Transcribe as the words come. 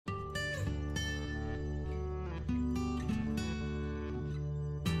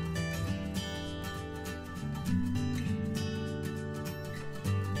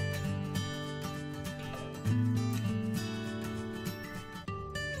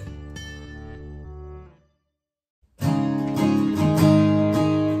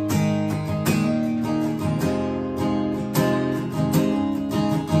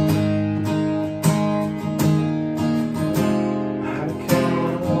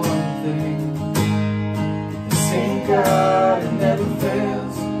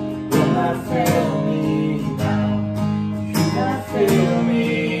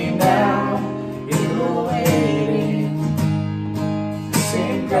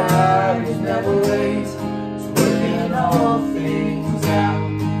God is never late. He's working all things out,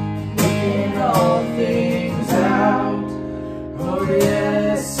 working all things out. Oh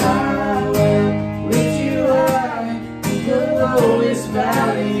yes, I will lift you high in the lowest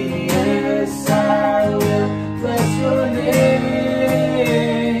valley. Yes, I will bless your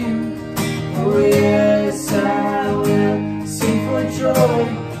name. Oh yes, I will sing for joy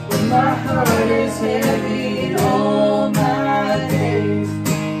when my heart is heavy all my days.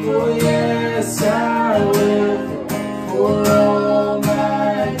 Oh yes, I will for all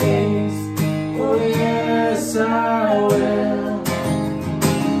my days. Oh yes, I will.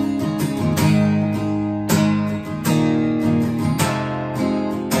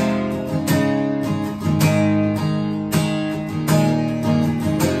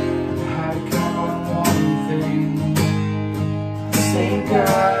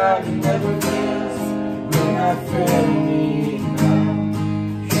 God, you never fails, will not fail me now.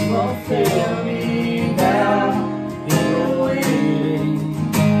 You won't fail me now. You're waiting.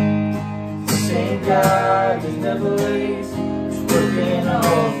 The same God is never late. He's working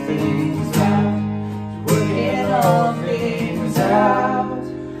all things out. He's working all things out.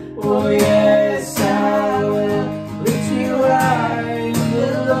 Oh yes, I will lift you high in the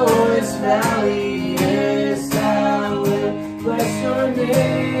lowest valley. Yes, I will bless your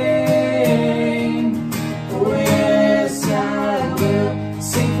name. Oh yes, I will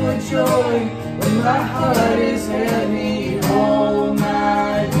sing for joy when my heart is heavy all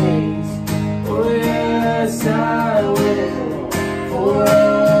my days. Oh yes, I will for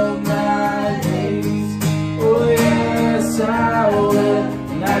all my days. Oh yes, I will,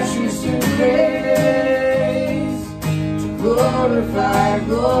 and I choose to praise, to glorify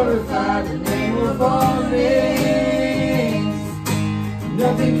the name of all names.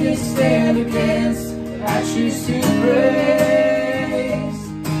 Nothing can stand against, I choose to praise,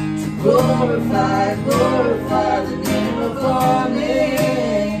 to glorify the name of all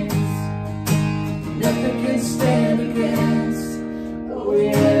names. Nothing can stand against. Oh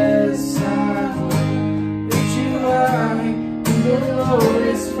yes, I will lift you high in the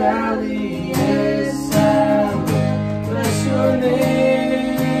lowest valley. Yes, I will bless your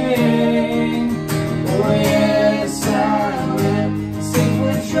name. Oh yes, I will sing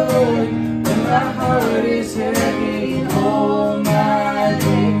for joy when my heart is heavy all my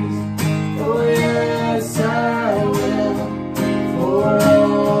days. Oh yes, I will for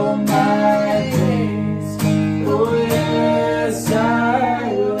all my days. Oh yes, I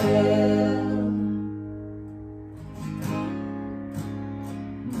will.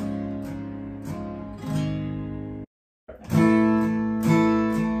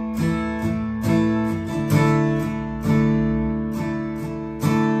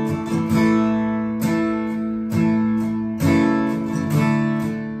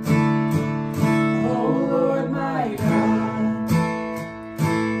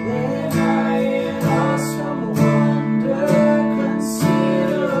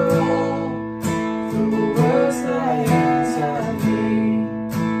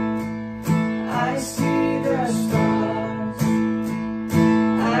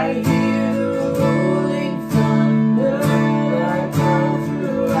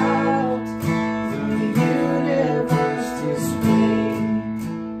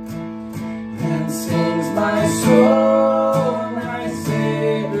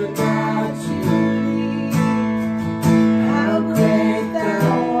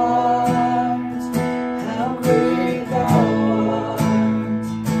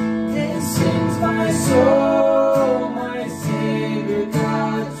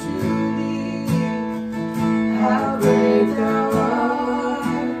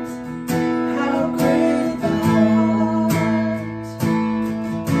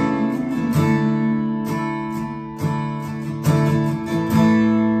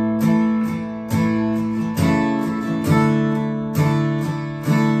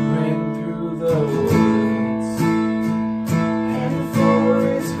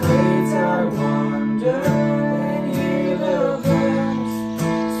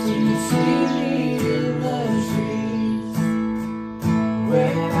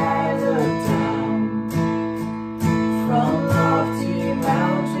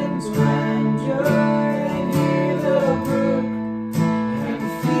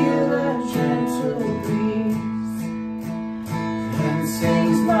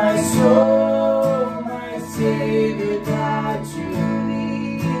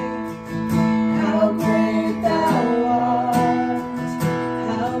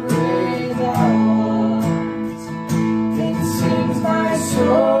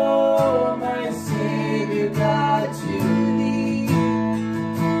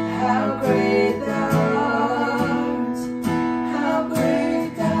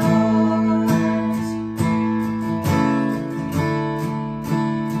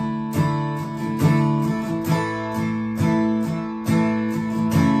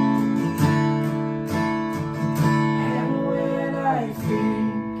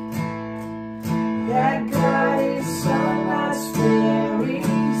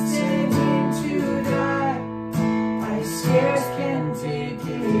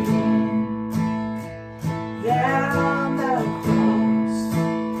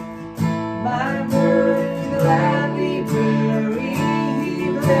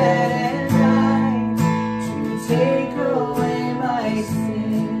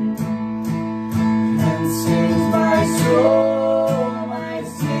 sings my soul, my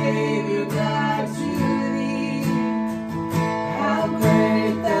Savior God, to thee. How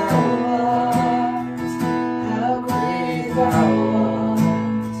great thou art, how great thou art.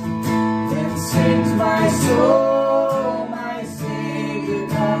 Then sings my soul, my Savior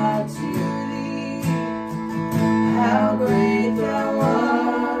God, to thee. How great thou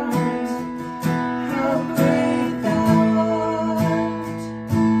art, how great thou art.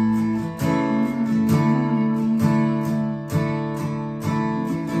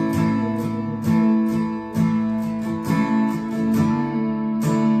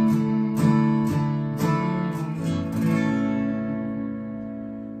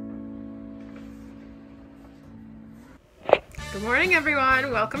 Good morning,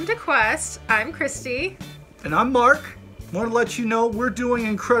 everyone. Welcome to Quest. I'm Christy. And I'm Mark. I want to let you know we're doing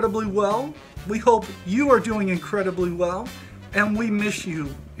incredibly well. We hope you are doing incredibly well, and we miss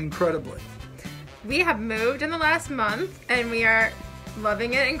you incredibly. We have moved in the last month, and we are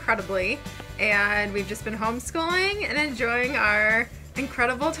loving it incredibly. And we've just been homeschooling and enjoying our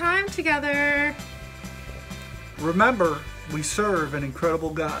incredible time together. Remember, we serve an incredible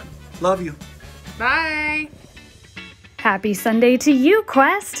God. Love you. Bye. Happy Sunday to you,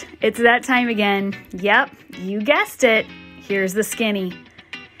 Quest! It's that time again. Yep, you guessed it. Here's the skinny.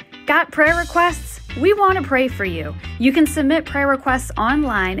 Got prayer requests? We want to pray for you. You can submit prayer requests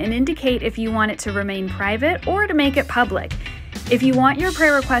online and indicate if you want it to remain private or to make it public. If you want your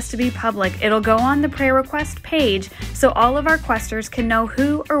prayer request to be public, it'll go on the prayer request page so all of our questers can know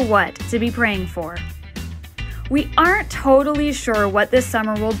who or what to be praying for. We aren't totally sure what this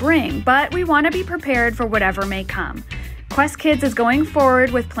summer will bring, but we want to be prepared for whatever may come. Quest Kids is going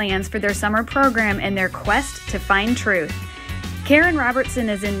forward with plans for their summer program and their quest to find truth. Karen Robertson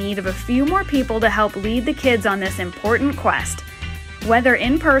is in need of a few more people to help lead the kids on this important quest. Whether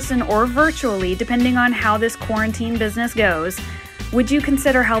in person or virtually, depending on how this quarantine business goes, would you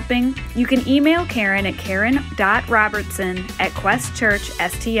consider helping? You can email Karen at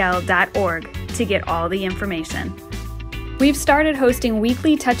karen.robertson@questchurchstl.org to get all the information. We've started hosting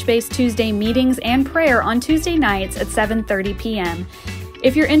weekly Touch Base Tuesday meetings and prayer on Tuesday nights at 7:30 p.m.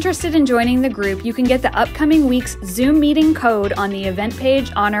 If you're interested in joining the group, you can get the upcoming week's Zoom meeting code on the event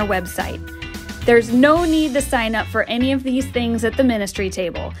page on our website. There's no need to sign up for any of these things at the ministry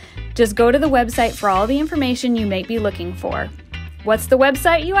table. Just go to the website for all the information you may be looking for. What's the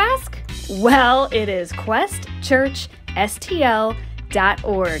website, you ask? Well, it is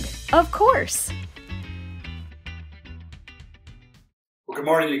questchurchstl.org. Of course. Well, good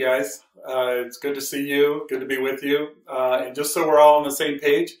morning, you guys. It's good to see you. Good to be with you. And just so we're all on the same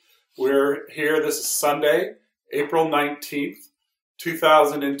page, we're here. This is Sunday, April 19th,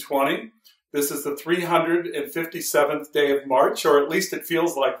 2020. This is the 357th day of March, or at least it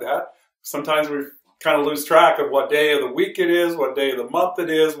feels like that. Sometimes we kind of lose track of what day of the week it is, what day of the month it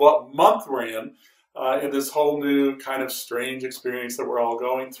is, what month we're in this whole new kind of strange experience that we're all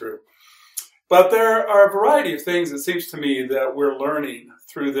going through. But there are a variety of things, it seems to me, that we're learning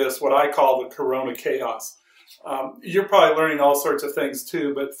through this, what I call the corona chaos. You're probably learning all sorts of things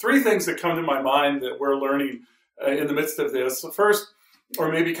too, but three things that come to my mind that we're learning in the midst of this. The first,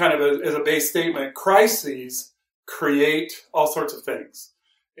 or maybe kind of as a base statement, crises create all sorts of things.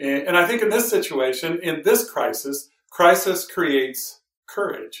 And I think in this situation, in this crisis creates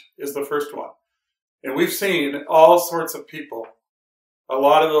courage is the first one. And we've seen all sorts of people, a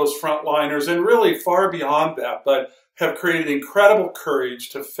lot of those frontliners, and really far beyond that, but have created incredible courage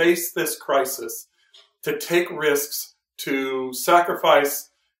to face this crisis, to take risks, to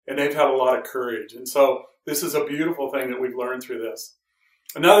sacrifice, and they've had a lot of courage. And so this is a beautiful thing that we've learned through this.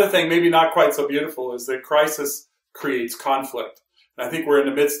 Another thing, maybe not quite so beautiful, is that crisis creates conflict. And I think we're in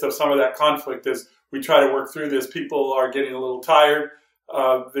the midst of some of that conflict as we try to work through this. People are getting a little tired.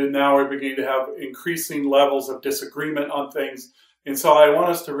 Now we're beginning to have increasing levels of disagreement on things. And so I want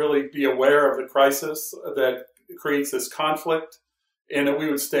us to really be aware of the crisis that creates this conflict, and that we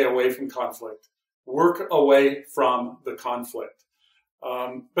would stay away from conflict. Work away from the conflict.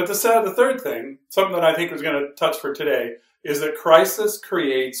 But the third thing, something that I think is going to touch for today, is that crisis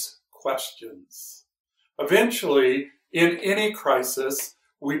creates questions. Eventually, in any crisis,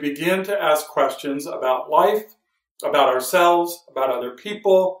 we begin to ask questions about life, about ourselves, about other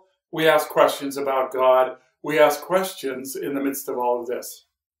people. We ask questions about God. We ask questions in the midst of all of this.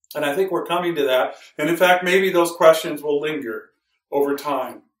 And I think we're coming to that. And in fact, maybe those questions will linger over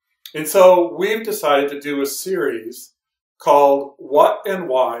time. And so we've decided to do a series called What and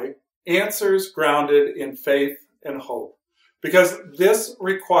Why? Answers Grounded in Faith and Hope. Because this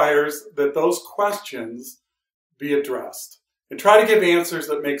requires that those questions be addressed and try to give answers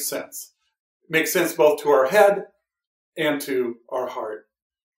that make sense. makes sense both to our head and to our heart.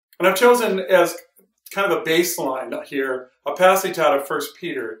 And I've chosen as kind of a baseline here a passage out of 1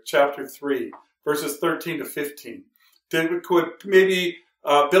 Peter chapter 3, verses 13 to 15, that could maybe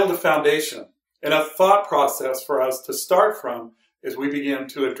build a foundation and a thought process for us to start from as we begin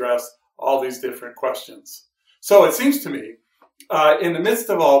to address all these different questions. So it seems to me, in the midst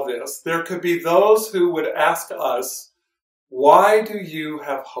of all this, there could be those who would ask us, why do you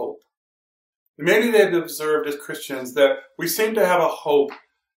have hope? Maybe they've observed as Christians that we seem to have a hope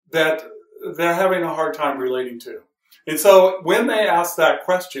that they're having a hard time relating to. And so when they ask that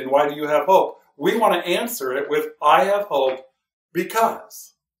question, why do you have hope? We want to answer it with, I have hope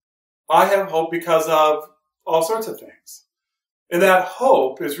because. I have hope because of all sorts of things. And that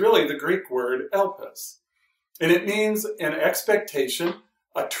hope is really the Greek word elpis. And it means an expectation,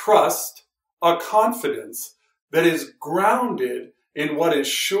 a trust, a confidence that is grounded in what is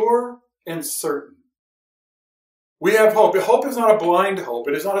sure and certain. We have hope. Hope is not a blind hope.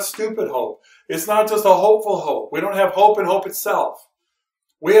 It is not a stupid hope. It's not just a hopeful hope. We don't have hope in hope itself.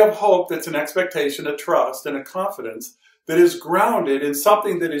 We have hope that's an expectation, a trust, and a confidence that is grounded in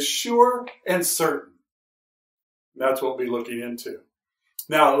something that is sure and certain. And that's what we'll be looking into.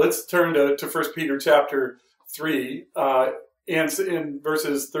 Now, let's turn to 1 Peter chapter 3, and in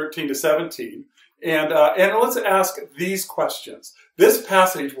verses 13 to 17. And let's ask these questions. This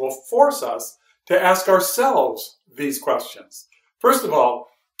passage will force us to ask ourselves these questions. First of all,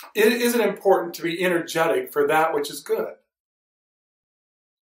 is it important to be energetic for that which is good?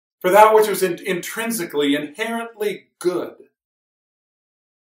 For that which is intrinsically, inherently good.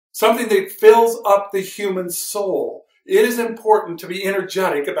 Something that fills up the human soul. It is important to be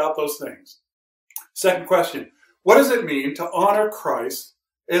energetic about those things. Second question, what does it mean to honor Christ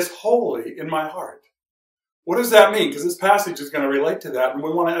as holy in my heart? What does that mean? Because this passage is going to relate to that, and we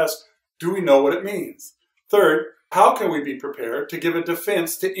want to ask, do we know what it means? Third, how can we be prepared to give a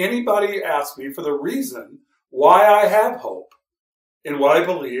defense to anybody who asks me for the reason why I have hope and what I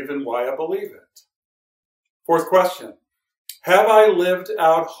believe and why I believe it? Fourth question, have I lived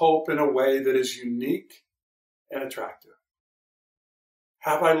out hope in a way that is unique and attractive?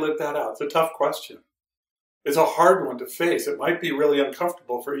 Have I lived that out? It's a tough question. It's a hard one to face. It might be really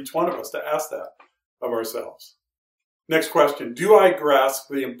uncomfortable for each one of us to ask that of ourselves. Next question, do I grasp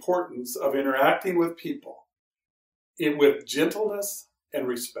the importance of interacting with people with gentleness and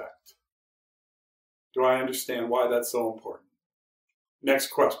respect? Do I understand why that's so important?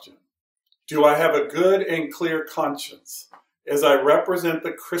 Next question, do I have a good and clear conscience as I represent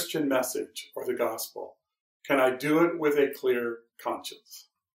the Christian message or the gospel? Can I do it with a clear conscience?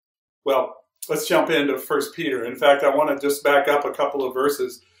 Well, let's jump into 1 Peter. In fact, I want to just back up a couple of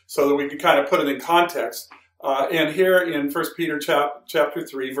verses so that we can kind of put it in context. And here in 1 Peter chapter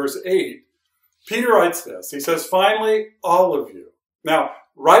 3, verse 8, Peter writes this. He says, finally, all of you. Now,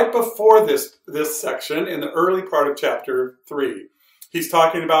 right before this section, in the early part of chapter 3, he's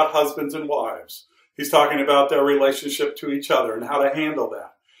talking about husbands and wives. He's talking about their relationship to each other and how to handle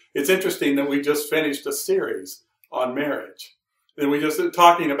that. It's interesting that we just finished a series on marriage. And we just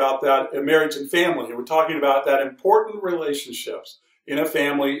talking about that in marriage and family. And we're talking about that important relationships in a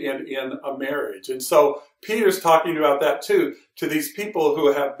family and in a marriage. And so Peter's talking about that too, to these people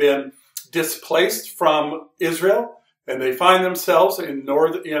who have been displaced from Israel, and they find themselves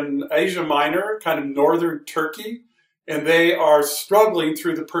in Asia Minor, kind of northern Turkey, and they are struggling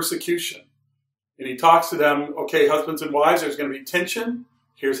through the persecution. And he talks to them, okay, husbands and wives, there's going to be tension.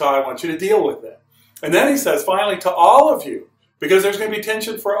 Here's how I want you to deal with it. And then he says, finally, to all of you, because there's going to be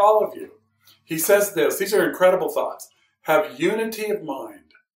tension for all of you, he says this, these are incredible thoughts. Have unity of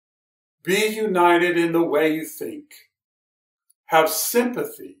mind. Be united in the way you think. Have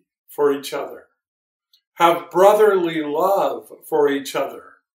sympathy for each other. Have brotherly love for each other.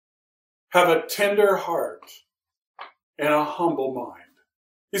 Have a tender heart and a humble mind.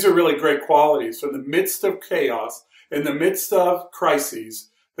 These are really great qualities from the midst of chaos, in the midst of crises,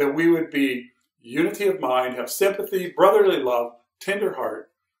 that we would be unity of mind, have sympathy, brotherly love, tender heart,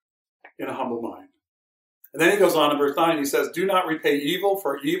 and a humble mind. And then he goes on in verse 9, he says, do not repay evil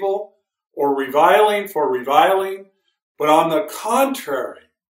for evil or reviling for reviling, but on the contrary,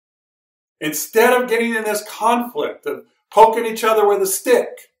 instead of getting in this conflict of poking each other with a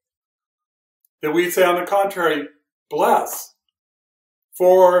stick, that we say on the contrary, bless.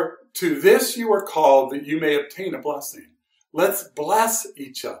 For to this you are called that you may obtain a blessing. Let's bless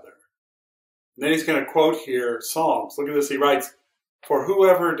each other. And then he's going to quote here Psalms. Look at this. He writes, for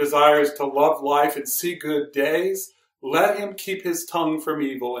whoever desires to love life and see good days, let him keep his tongue from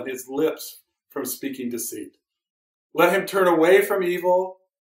evil and his lips from speaking deceit. Let him turn away from evil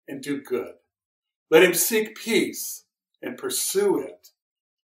and do good. Let him seek peace and pursue it.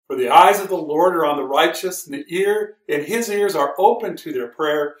 For the eyes of the Lord are on the righteous, and his ears are open to their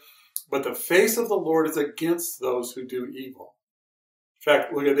prayer, but the face of the Lord is against those who do evil. In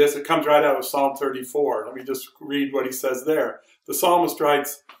fact, look at this. It comes right out of Psalm 34. Let me just read what he says there. The psalmist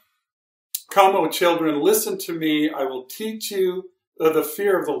writes, "Come, O children, listen to me. I will teach you the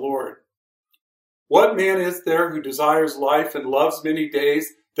fear of the Lord. What man is there who desires life and loves many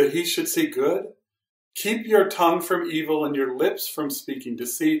days, that he should see good? Keep your tongue from evil and your lips from speaking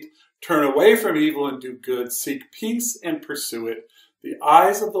deceit. Turn away from evil and do good. Seek peace and pursue it. The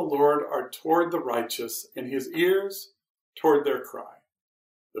eyes of the Lord are toward the righteous, and his ears toward their cry.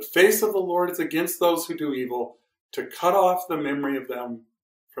 The face of the Lord is against those who do evil, to cut off the memory of them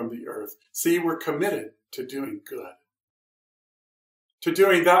from the earth." See, we're committed to doing good, to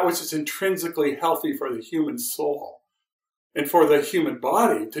doing that which is intrinsically healthy for the human soul and for the human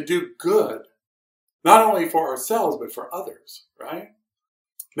body, to do good, not only for ourselves, but for others, right?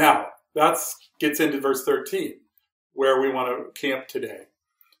 Now, that gets into verse 13, where we want to camp today. It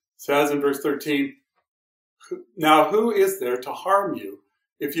says in verse 13, "Now who is there to harm you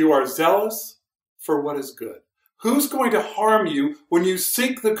if you are zealous for what is good?" Who's going to harm you when you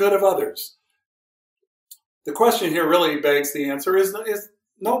seek the good of others? The question here really begs the answer is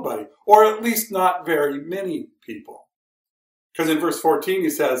nobody, or at least not very many people. Because in verse 14 he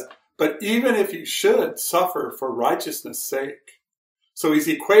says, "But even if you should suffer for righteousness' sake." So he's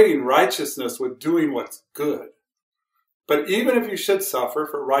equating righteousness with doing what's good. "But even if you should suffer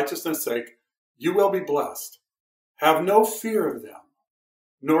for righteousness' sake, you will be blessed. Have no fear of them,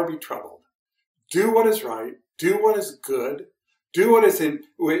 nor be troubled. Do what is right, do what is good, do what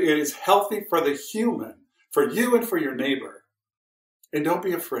is healthy for the human, for you and for your neighbor. And don't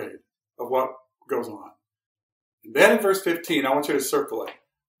be afraid of what goes on." And then in verse 15, I want you to circle it.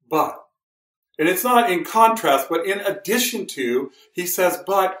 "But," and it's not in contrast, but in addition to, he says,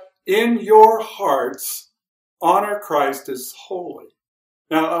 "But in your hearts, honor Christ as holy."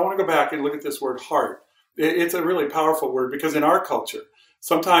 Now, I want to go back and look at this word heart. It's a really powerful word because in our culture,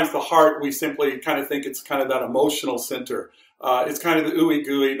 sometimes the heart, we simply kind of think it's kind of that emotional center. It's kind of the ooey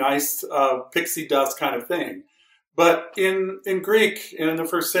gooey, nice pixie dust kind of thing. But in Greek, in the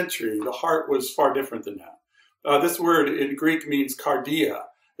first century, the heart was far different than that. This word in Greek means cardia.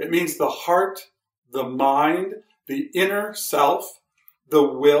 It means the heart, the mind, the inner self, the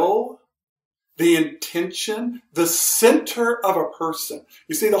will, the intention, the center of a person.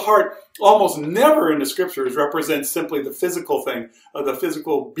 You see, the heart almost never in the scriptures represents simply the physical thing, the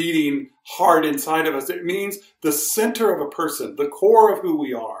physical beating heart inside of us. It means the center of a person, the core of who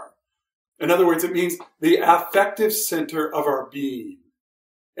we are. In other words, it means the affective center of our being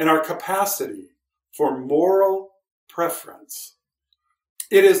and our capacity for moral preference.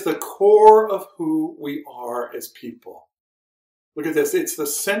 It is the core of who we are as people. Look at this. It's the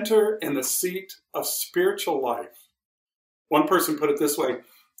center and the seat of spiritual life. One person put it this way: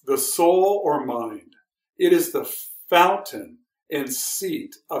 the soul or mind. It is the fountain and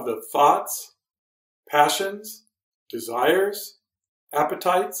seat of the thoughts, passions, desires,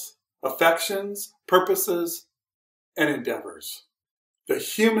 appetites, affections, purposes, and endeavors. The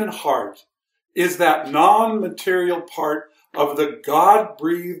human heart is that non-material part of the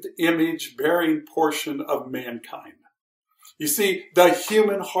God-breathed image-bearing portion of mankind. You see, the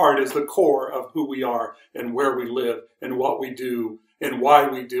human heart is the core of who we are and where we live and what we do and why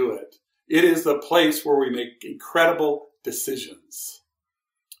we do it. It is the place where we make incredible decisions.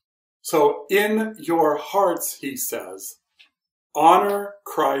 So in your hearts, he says, honor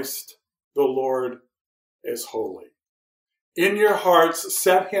Christ the Lord as holy. In your hearts,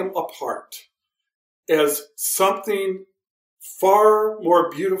 set him apart as something far more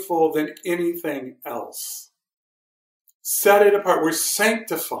beautiful than anything else. Set it apart. We're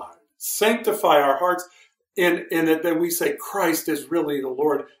sanctified. Sanctify our hearts in that we say Christ is really the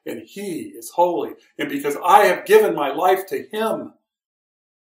Lord and he is holy. And because I have given my life to him,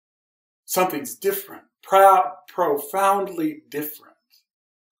 something's different, profoundly different.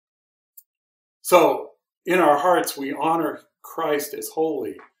 So in our hearts, we honor Christ as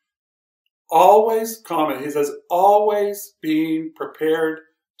holy. Always, he says, always being prepared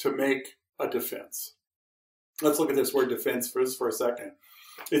to make a defense. Let's look at this word defense for a second.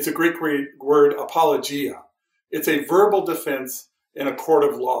 It's a Greek word apologia. It's a verbal defense in a court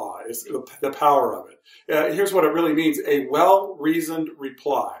of law. It's the power of it. Here's what it really means: a well-reasoned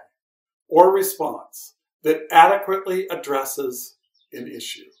reply or response that adequately addresses an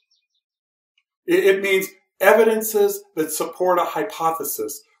issue. It means evidences that support a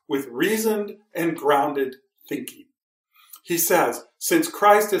hypothesis with reasoned and grounded thinking. he says, since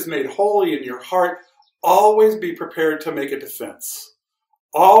Christ is made holy in your heart, always be prepared to make a defense.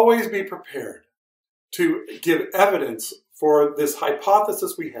 Always be prepared to give evidence for this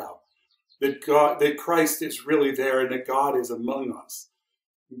hypothesis we have that Christ is really there and that God is among us.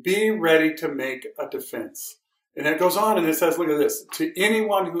 Be ready to make a defense. And it goes on and it says, look at this, to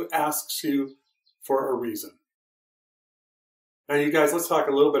anyone who asks you for a reason. Now, you guys, let's talk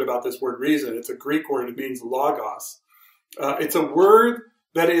a little bit about this word reason. It's a Greek word. It means logos. It's a word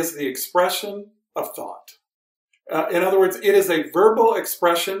that is the expression of thought. In other words, it is a verbal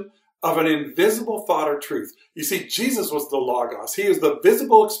expression of an invisible thought or truth. You see, Jesus was the logos. He is the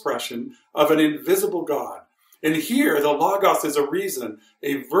visible expression of an invisible God. And here, the logos is a reason,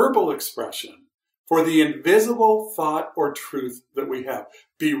 a verbal expression for the invisible thought or truth that we have.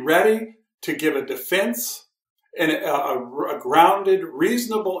 Be ready to give a defense and a grounded,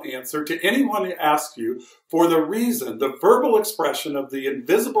 reasonable answer to anyone who asks you for the reason, the verbal expression of the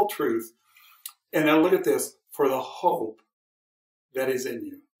invisible truth. And now look at this, for the hope that is in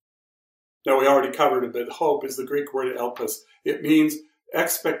you. Now, we already covered it, but hope is the Greek word elpis. It means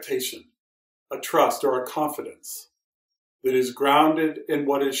expectation, a trust or a confidence that is grounded in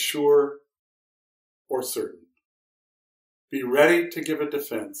what is sure or certain. Be ready to give a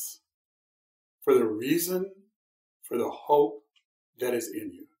defense for the reason, for the hope that is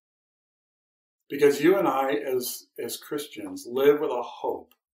in you. Because you and I, as Christians, live with a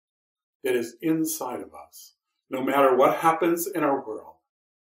hope that is inside of us, no matter what happens in our world,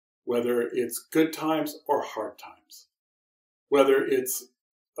 whether it's good times or hard times, whether it's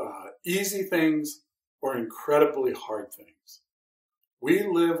easy things or incredibly hard things. We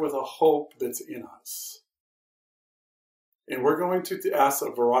live with a hope that's in us. And we're going to ask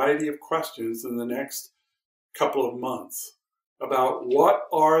a variety of questions in the next couple of months about what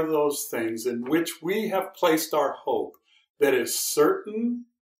are those things in which we have placed our hope that is certain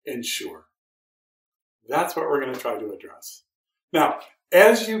and sure. That's what we're going to try to address. Now,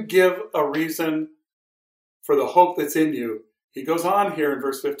 as you give a reason for the hope that's in you, he goes on here in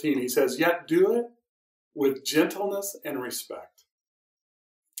verse 15. He says, yet do it with gentleness and respect.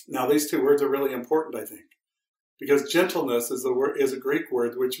 Now, these two words are really important, I think, because gentleness is a Greek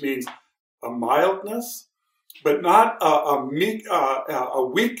word which means a mildness, but not a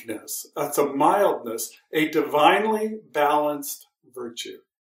weakness. It's a mildness, a divinely balanced virtue.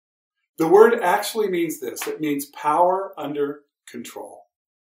 The word actually means this. It means power under control.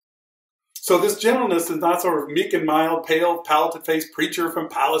 So this gentleness is not sort of meek and mild, pale, pallid-faced preacher from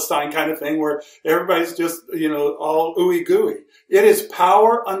Palestine kind of thing where everybody's just, all ooey gooey. It is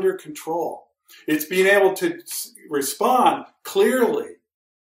power under control. It's being able to respond clearly,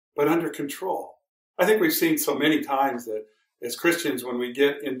 but under control. I think we've seen so many times that as Christians, when we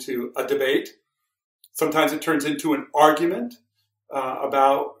get into a debate, sometimes it turns into an argument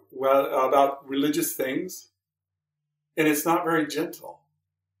about religious things, and it's not very gentle.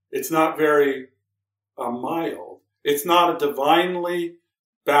 It's not very mild. It's not a divinely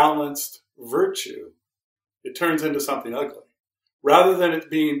balanced virtue. It turns into something ugly, rather than it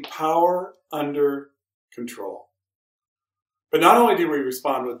being power under control. But not only do we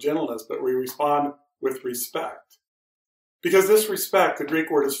respond with gentleness, but we respond with respect. Because this respect, the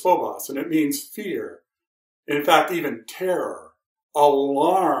Greek word is phobos, and it means fear. In fact, even terror,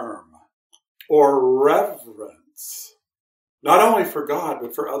 alarm, or reverence. Not only for God,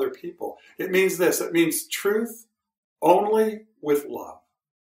 but for other people. It means this. It means truth only with love.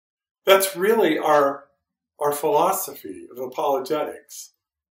 That's really our philosophy of apologetics,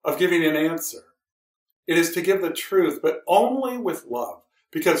 of giving an answer. It is to give the truth, but only with love.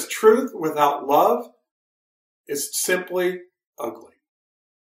 Because truth without love is simply ugly.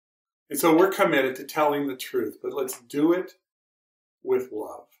 And so we're committed to telling the truth, but let's do it with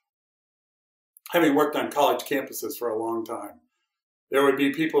love. Having worked on college campuses for a long time, there would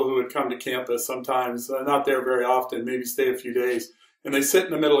be people who would come to campus sometimes, not there very often, maybe stay a few days, and they sit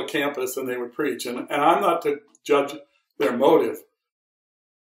in the middle of campus and they would preach. And I'm not to judge their motive,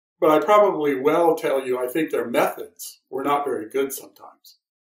 but I probably will tell you I think their methods were not very good sometimes.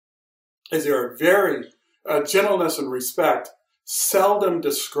 As there are very gentleness and respect seldom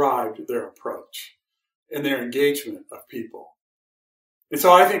described their approach and their engagement of people. And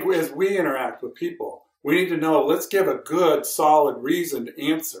so I think as we interact with people, we need to know, let's give a good, solid, reasoned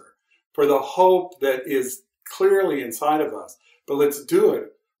answer for the hope that is clearly inside of us. But let's do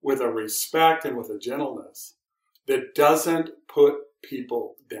it with a respect and with a gentleness that doesn't put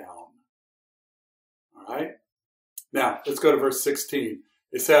people down. All right? Now, let's go to verse 16.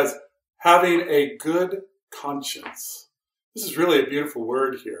 It says, having a good conscience. This is really a beautiful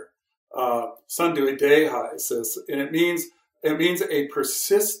word here. Sunduideha, it says, and it means It means a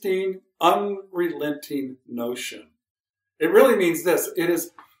persisting, unrelenting notion. It really means this. It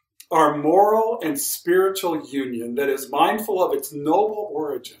is our moral and spiritual union that is mindful of its noble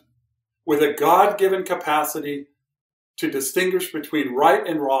origin, with a God-given capacity to distinguish between right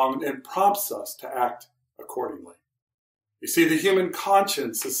and wrong, and prompts us to act accordingly. You see, the human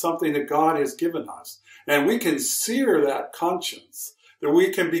conscience is something that God has given us, and we can sear that conscience, that we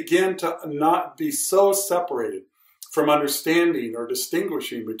can begin to not be so separated from understanding or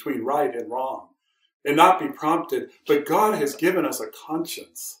distinguishing between right and wrong, and not be prompted. But God has given us a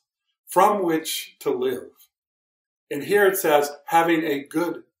conscience from which to live. And here it says, having a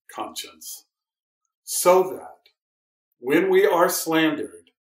good conscience, so that when we are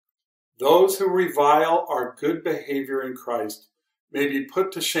slandered, those who revile our good behavior in Christ may be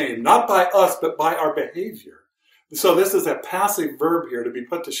put to shame, not by us, but by our behavior. So this is a passive verb here, to be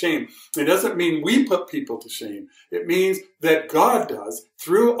put to shame. It doesn't mean we put people to shame. It means that God does,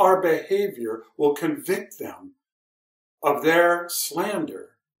 through our behavior, will convict them of their slander,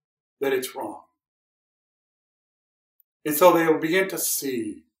 that it's wrong. And so they will begin to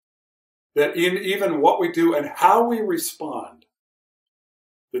see that in even what we do and how we respond,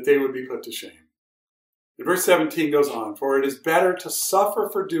 that they would be put to shame. And verse 17 goes on, for it is better to suffer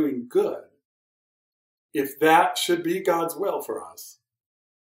for doing good, if that should be God's will for us,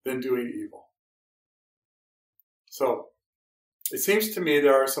 than doing evil. So, it seems to me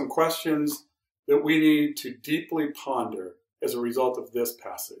there are some questions that we need to deeply ponder as a result of this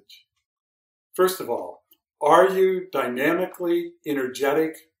passage. First of all, are you dynamically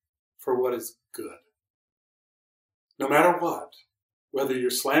energetic for what is good? No matter what, whether you're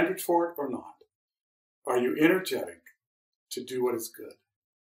slandered for it or not, are you energetic to do what is good?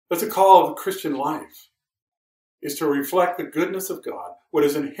 That's a call of the Christian life, is to reflect the goodness of God, what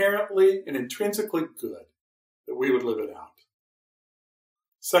is inherently and intrinsically good, that we would live it out.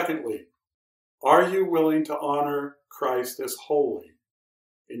 Secondly, are you willing to honor Christ as holy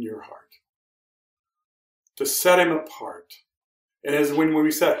in your heart? To set him apart. And as when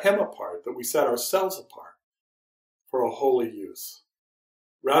we set him apart, that we set ourselves apart for a holy use,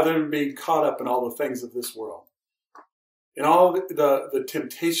 rather than being caught up in all the things of this world, in all the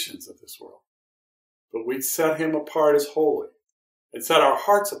temptations of this world. But we'd set him apart as holy, and set our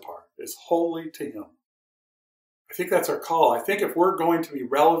hearts apart as holy to him. I think that's our call. I think if we're going to be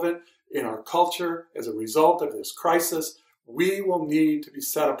relevant in our culture as a result of this crisis, we will need to be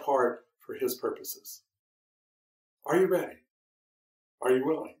set apart for his purposes. Are you ready? Are you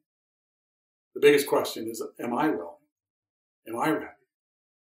willing? The biggest question is, am I willing? Am I ready?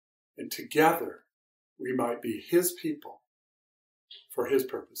 And together, we might be his people for his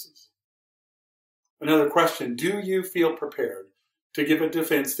purposes. Another question, do you feel prepared to give a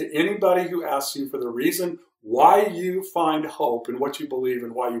defense to anybody who asks you for the reason why you find hope in what you believe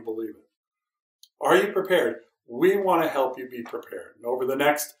and why you believe it? Are you prepared? We want to help you be prepared. And over the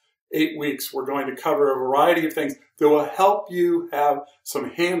next 8 weeks, we're going to cover a variety of things that will help you have some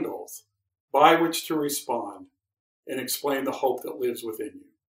handles by which to respond and explain the hope that lives within you.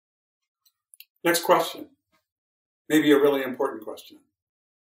 Next question, maybe a really important question.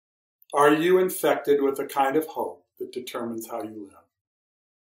 Are you infected with the kind of hope that determines how you live?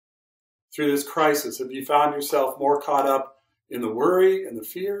 Through this crisis, have you found yourself more caught up in the worry and the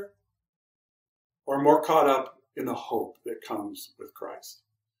fear, or more caught up in the hope that comes with Christ?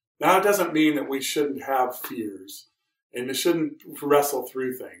 Now, it doesn't mean that we shouldn't have fears and we shouldn't wrestle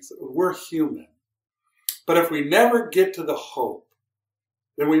through things. We're human. But if we never get to the hope,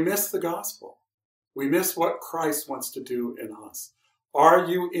 then we miss the gospel. We miss what Christ wants to do in us. Are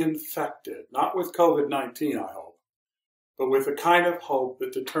you infected? Not with COVID-19, I hope, but with the kind of hope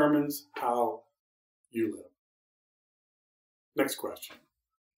that determines how you live. Next question.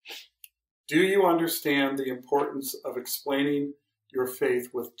 Do you understand the importance of explaining your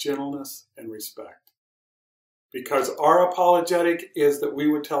faith with gentleness and respect? Because our apologetic is that we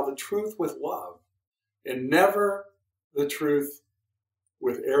would tell the truth with love and never the truth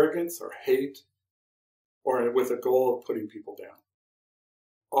with arrogance or hate or with a goal of putting people down.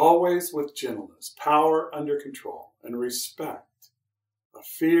 Always with gentleness, power under control, and respect, a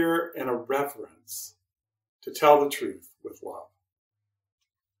fear and a reverence to tell the truth with love.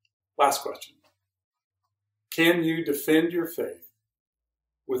 Last question. Can you defend your faith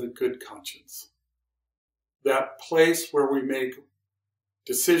with a good conscience? That place where we make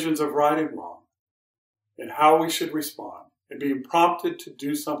decisions of right and wrong and how we should respond and being prompted to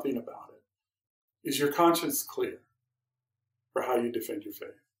do something about it. Is your conscience clear for how you defend your faith?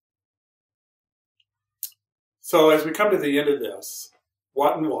 So as we come to the end of this,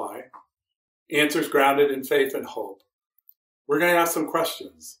 what and why, answers grounded in faith and hope, we're going to ask some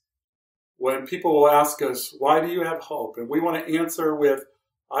questions. When people will ask us, why do you have hope? And we want to answer with,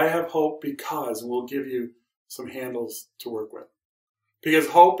 I have hope because, and we'll give you some handles to work with. Because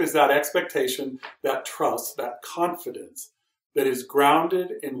hope is that expectation, that trust, that confidence that is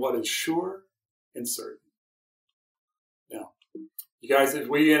grounded in what is sure and certain. Now, you guys, as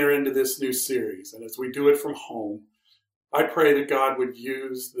we enter into this new series and as we do it from home, I pray that God would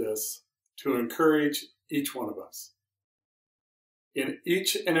use this to encourage each one of us in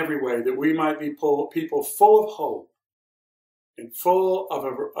each and every way, that we might be people full of hope and full of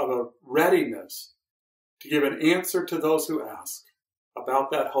a readiness to give an answer to those who ask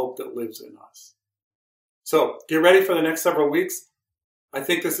about that hope that lives in us. So get ready for the next several weeks. I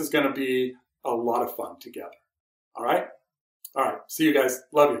think this is going to be a lot of fun together. All right? All right. See you guys.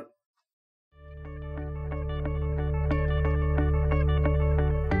 Love you.